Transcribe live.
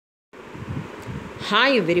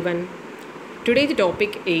Hi everyone. Today the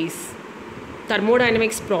topic is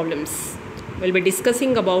thermodynamics problems. We'll be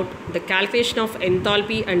discussing about the calculation of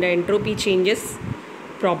enthalpy and entropy changes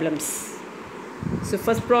problems. So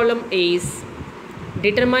first problem is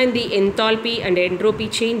determine the enthalpy and entropy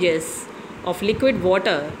changes of liquid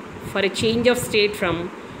water for a change of state from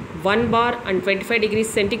 1 bar and 25 degrees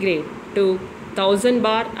centigrade to 1000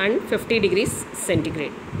 bar and 50 degrees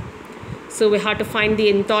centigrade. So we have to find the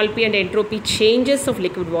enthalpy and entropy changes of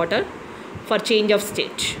liquid water for change of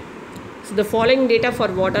state. So the following data for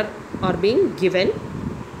water are being given.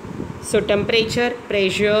 So temperature,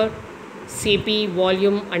 pressure, Cp,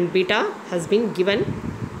 volume and beta has been given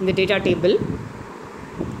in the data table.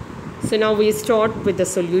 So now we start with the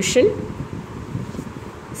solution.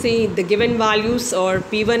 See, the given values are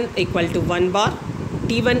P1 equal to 1 bar,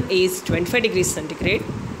 T1 is 25 degrees centigrade.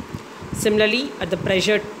 Similarly, at the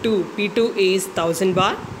pressure 2, P2 is 1000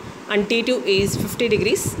 bar and T2 is 50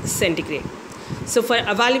 degrees centigrade. So for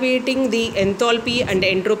evaluating the enthalpy and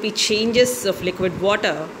entropy changes of liquid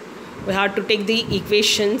water, we have to take the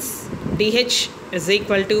equations. dH is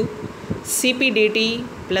equal to Cp dt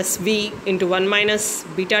plus V into 1 minus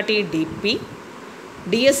beta T dP.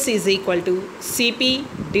 ds is equal to Cp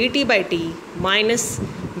dt by T minus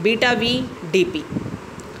beta V dP.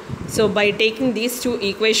 So by taking these two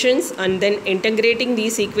equations and then integrating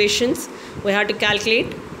these equations, we have to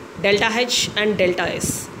calculate delta H and delta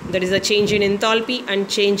S. That is a change in enthalpy and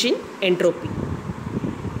change in entropy.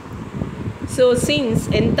 So since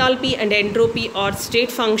enthalpy and entropy are state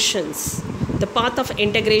functions, the path of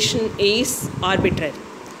integration is arbitrary.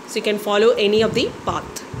 So you can follow any of the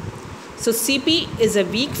path. So Cp is a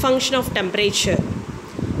weak function of temperature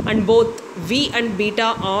and both V and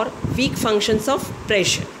beta are weak functions of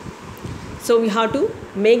pressure. So we have to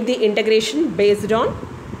make the integration based on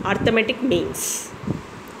arithmetic means.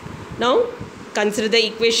 Now consider the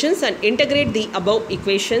equations and integrate the above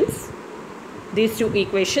equations, these two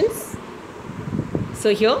equations.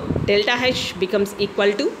 So here delta H becomes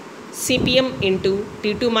equal to Cpm into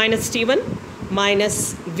T2 minus T1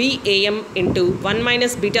 minus VAm into 1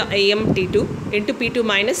 minus beta Am T2 into P2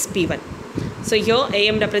 minus P1. So here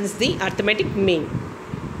Am represents the arithmetic mean.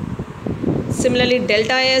 Similarly,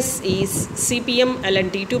 delta S is Cpm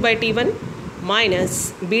ln T2 by T1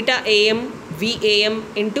 minus beta Am VAm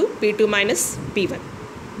into P2 minus P1.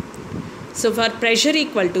 So for pressure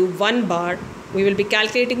equal to 1 bar, we will be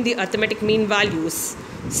calculating the arithmetic mean values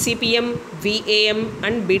Cpm, VAm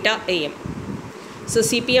and beta Am. So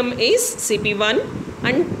Cpm is Cp1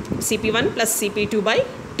 and Cp1 plus Cp2 by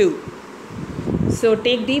 2. So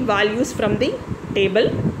take the values from the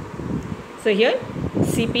table. So here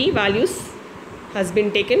Cp values has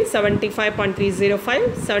been taken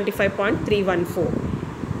 75.305,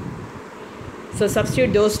 75.314. So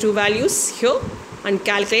substitute those two values here and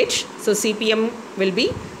calculate. So Cpm will be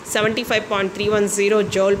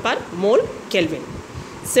 75.310 joule per mole Kelvin.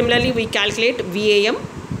 Similarly, we calculate VAm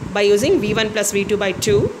by using V1 plus V2 by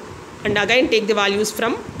 2 and again take the values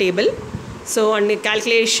from table. So on the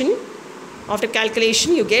calculation, after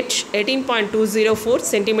calculation you get 18.204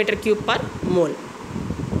 centimeter cube per mole.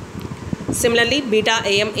 Similarly, beta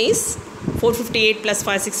Am is 458 plus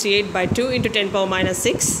 568 by 2 into 10 power minus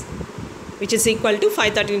 6, which is equal to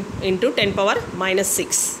 513 into 10 power minus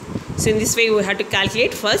 6. So in this way we have to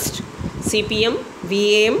calculate first Cpm,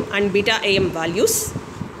 VAm and beta Am values.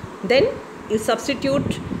 Then you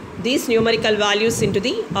substitute these numerical values into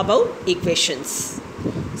the above equations.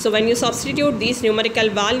 So when you substitute these numerical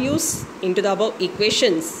values into the above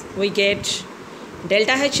equations, we get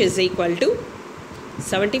delta H is equal to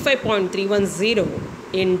 75.310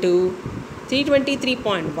 into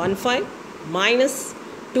 323.15 minus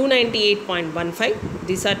 298.15.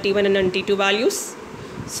 These are T1 and T2 values.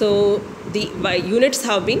 So the units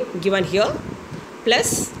have been given here,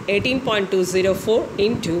 plus 18.204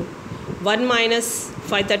 into 1 minus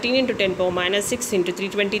 513 into 10 power minus 6 into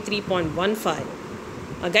 323.15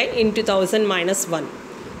 again into 1000 minus 1.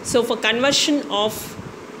 So for conversion of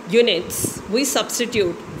units, we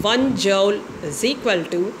substitute 1 joule is equal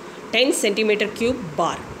to 10 centimeter cube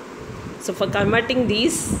bar. So for converting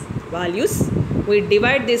these values, we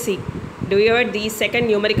divide these second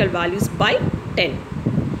numerical values by 10.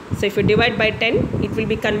 So if you divide by 10, it will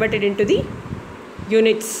be converted into the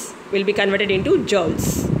units, will be converted into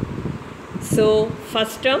joules. So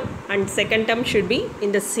first term and second term should be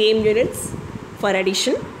in the same units for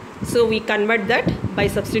addition. So we convert that by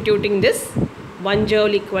substituting this 1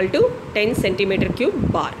 joule equal to 10 centimeter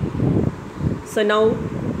cube bar. So now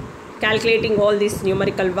calculating all these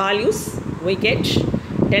numerical values, we get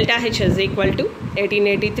delta H is equal to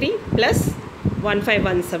 1883 plus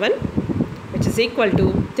 1517, which is equal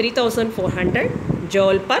to 3400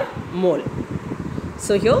 joule per mole.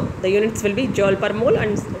 So here the units will be joule per mole,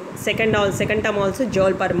 and second term also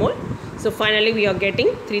joule per mole. So finally we are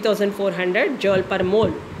getting 3400 joule per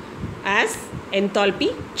mole as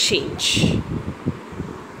enthalpy change.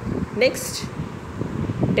 Next,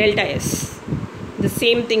 delta S. The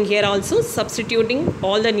same thing here also, substituting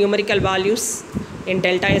all the numerical values in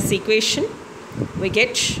delta S equation, we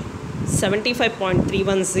get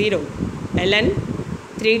 75.310 ln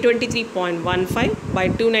 323.15 by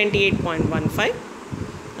 298.15.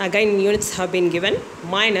 Again units have been given,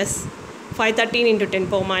 minus 513 into 10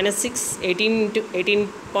 power minus 6, 18 into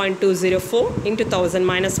 18.204 into 1000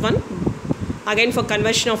 minus 1. Again for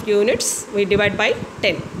conversion of units we divide by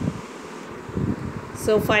 10.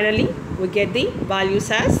 So finally we get the values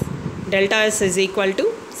as delta S is equal to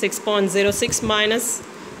 6.06 minus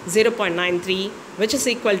 0.93, which is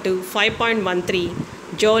equal to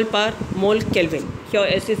 5.13 joule per mole Kelvin. Here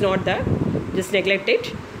S is not there, just neglect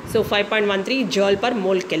it. So 5.13 joule per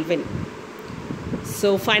mole Kelvin.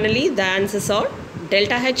 So finally the answers are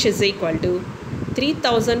delta H is equal to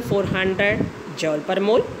 3400 joule per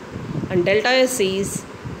mole and delta S is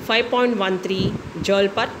 5.13 joule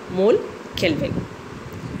per mole Kelvin.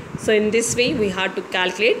 So in this way we have to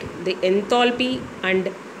calculate the enthalpy and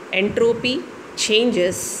entropy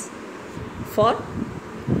changes for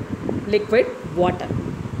liquid water.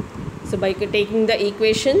 So by taking the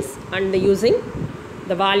equations and using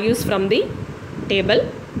the values from the table,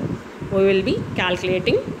 we will be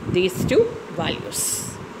calculating these two values.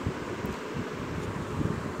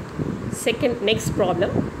 Second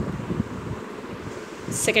problem.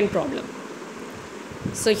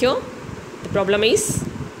 So here the problem is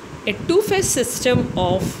a two-phase system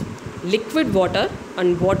of liquid water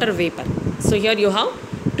and water vapor. So here you have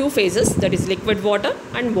two phases, that is liquid water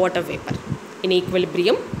and water vapor in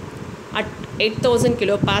equilibrium at 8000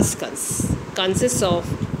 kilopascals, consists of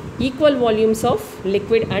equal volumes of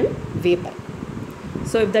liquid and vapor.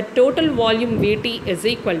 So if the total volume Vt is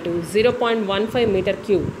equal to 0.15 meter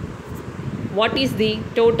cube, what is the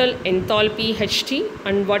total enthalpy Ht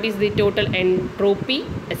and what is the total entropy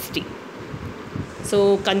St?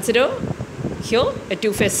 So consider here a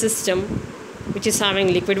two-phase system which is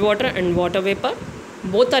having liquid water and water vapor.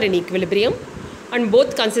 Both are in equilibrium and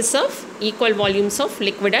both consist of equal volumes of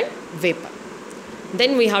liquid and vapor.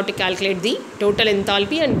 Then we have to calculate the total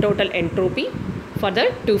enthalpy and total entropy for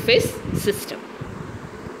the two-phase system.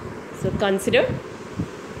 So consider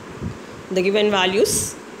the given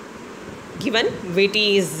values. Given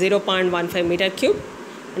Vt is 0.15 meter cube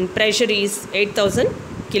and pressure is 8000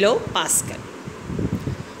 kilopascal.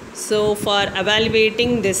 So for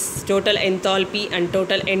evaluating this total enthalpy and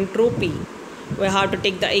total entropy, we have to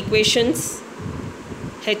take the equations.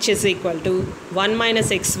 H is equal to 1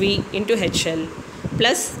 minus xv into HL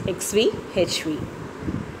plus xv hv.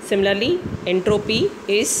 Similarly, entropy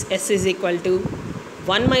is S is equal to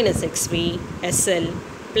 1 minus xv SL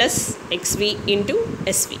plus xv into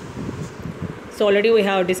SV. So already we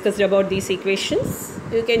have discussed about these equations.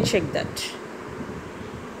 You can check that.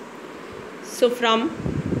 So from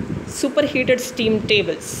superheated steam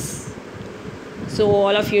tables. So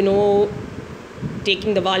all of you know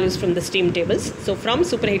taking the values from the steam tables. So from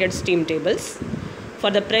superheated steam tables, for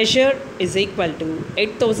the pressure is equal to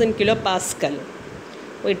 8000 kilopascal,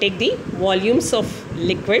 we take the volumes of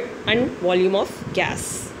liquid and volume of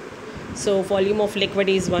gas. So volume of liquid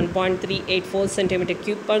is 1.384 centimeter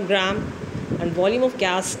cube per gram and volume of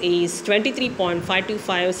gas is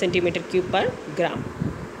 23.525 centimeter cube per gram.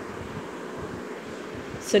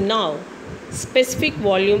 So now specific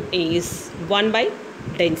volume is 1 by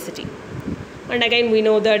density, and again we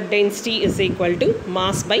know that density is equal to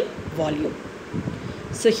mass by volume.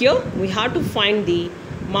 So here we have to find the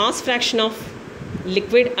mass fraction of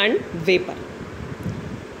liquid and vapor.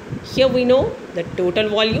 Here we know the total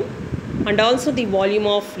volume and also the volume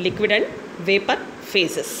of liquid and vapor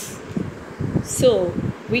phases. So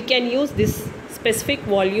we can use this specific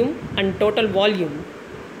volume and total volume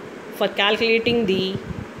for calculating the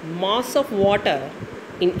mass of water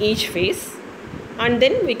in each phase, and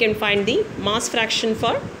then we can find the mass fraction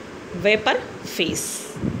for vapor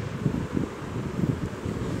phase.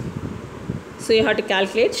 So you have to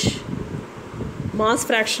calculate mass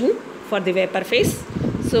fraction for the vapor phase.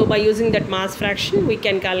 So by using that mass fraction we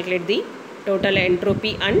can calculate the total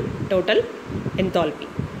entropy and total enthalpy.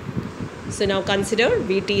 So now consider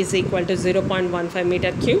Vt is equal to 0.15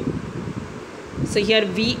 meter cube. So here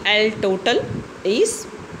VL total is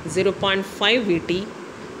 0.5 Vt.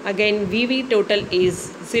 Again VV total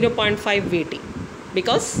is 0.5 Vt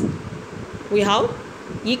because we have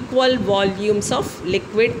equal volumes of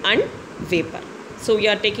liquid and vapor. So we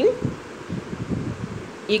are taking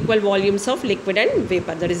equal volumes of liquid and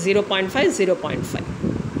vapor, that is 0.5,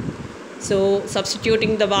 0.5. So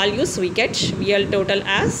substituting the values, we get VL total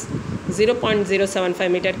as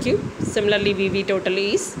 0.075 meter cube. Similarly, VV total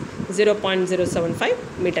is 0.075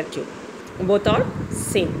 meter cube. Both are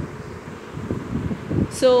same.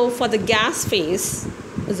 So for the gas phase,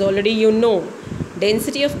 as already you know,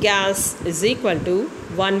 density of gas is equal to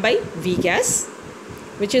 1 by V gas,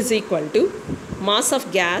 which is equal to mass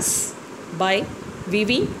of gas by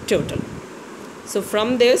VV total. So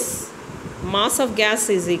from this, mass of gas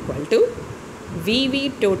is equal to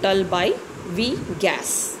VV total by V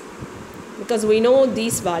gas. Because we know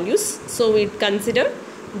these values, so we consider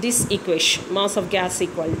this equation, mass of gas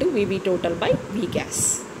equal to VV total by V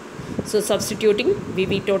gas. So substituting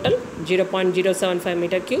VV total 0.075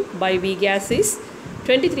 meter cube by V gas is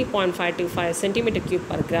 23.525 centimeter cube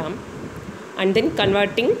per gram, and then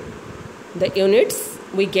converting the units,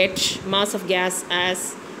 we get mass of gas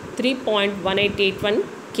as 3.1881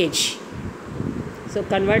 kg. So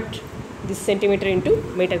convert this centimeter into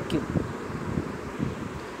meter cube.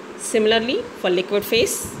 Similarly for liquid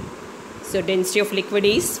phase, so density of liquid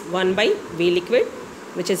is 1 by V liquid,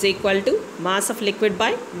 which is equal to mass of liquid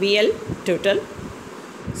by VL total.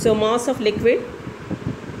 So mass of liquid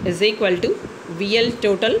is equal to VL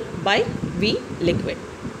total by V liquid.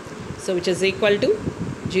 So which is equal to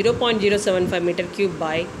 0.075 meter cube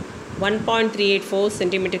by 1.384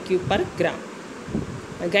 centimeter cube per gram.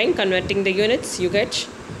 Again converting the units, you get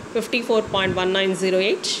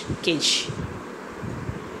 54.1908 kg.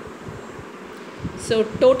 So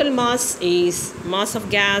total mass is mass of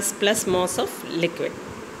gas plus mass of liquid,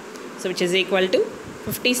 so which is equal to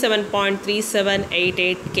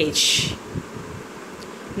 57.3788 kg.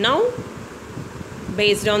 Now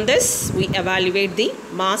based on this, we evaluate the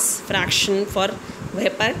mass fraction for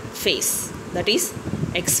vapor phase, that is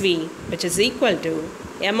XV, which is equal to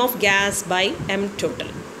M of gas by M total.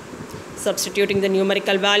 Substituting the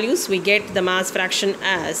numerical values, we get the mass fraction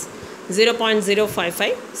as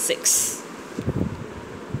 0.0556.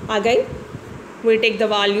 Again, we take the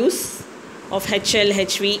values of HL,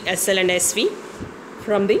 HV, SL and SV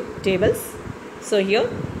from the tables. So here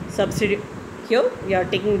we are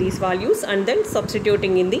taking these values and then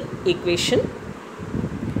substituting in the equation.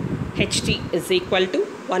 HT is equal to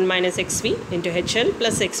 1 minus XV into HL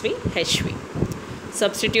plus XV HV.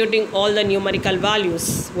 Substituting all the numerical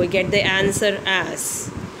values, we get the answer as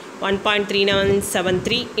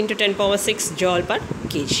 1.3973 into 10 power 6 joule per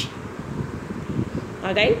kg.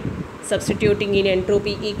 Again, substituting in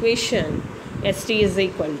entropy equation, ST is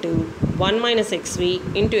equal to 1 minus XV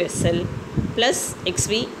into SL plus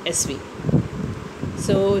XV SV.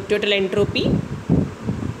 So total entropy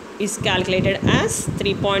is calculated as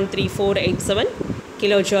 3.3487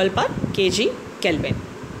 kilojoule per kg Kelvin.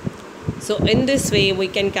 So in this way, we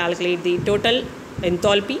can calculate the total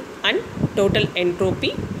enthalpy and total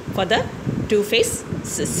entropy for the two-phase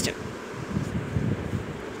system.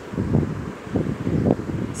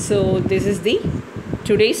 So this is the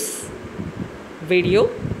today's video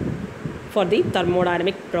for the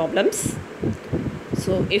thermodynamic problems.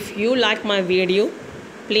 So if you like my video,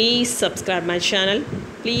 please subscribe my channel.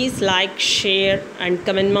 Please like, share and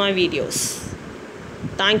comment my videos.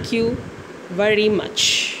 Thank you very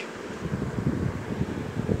much.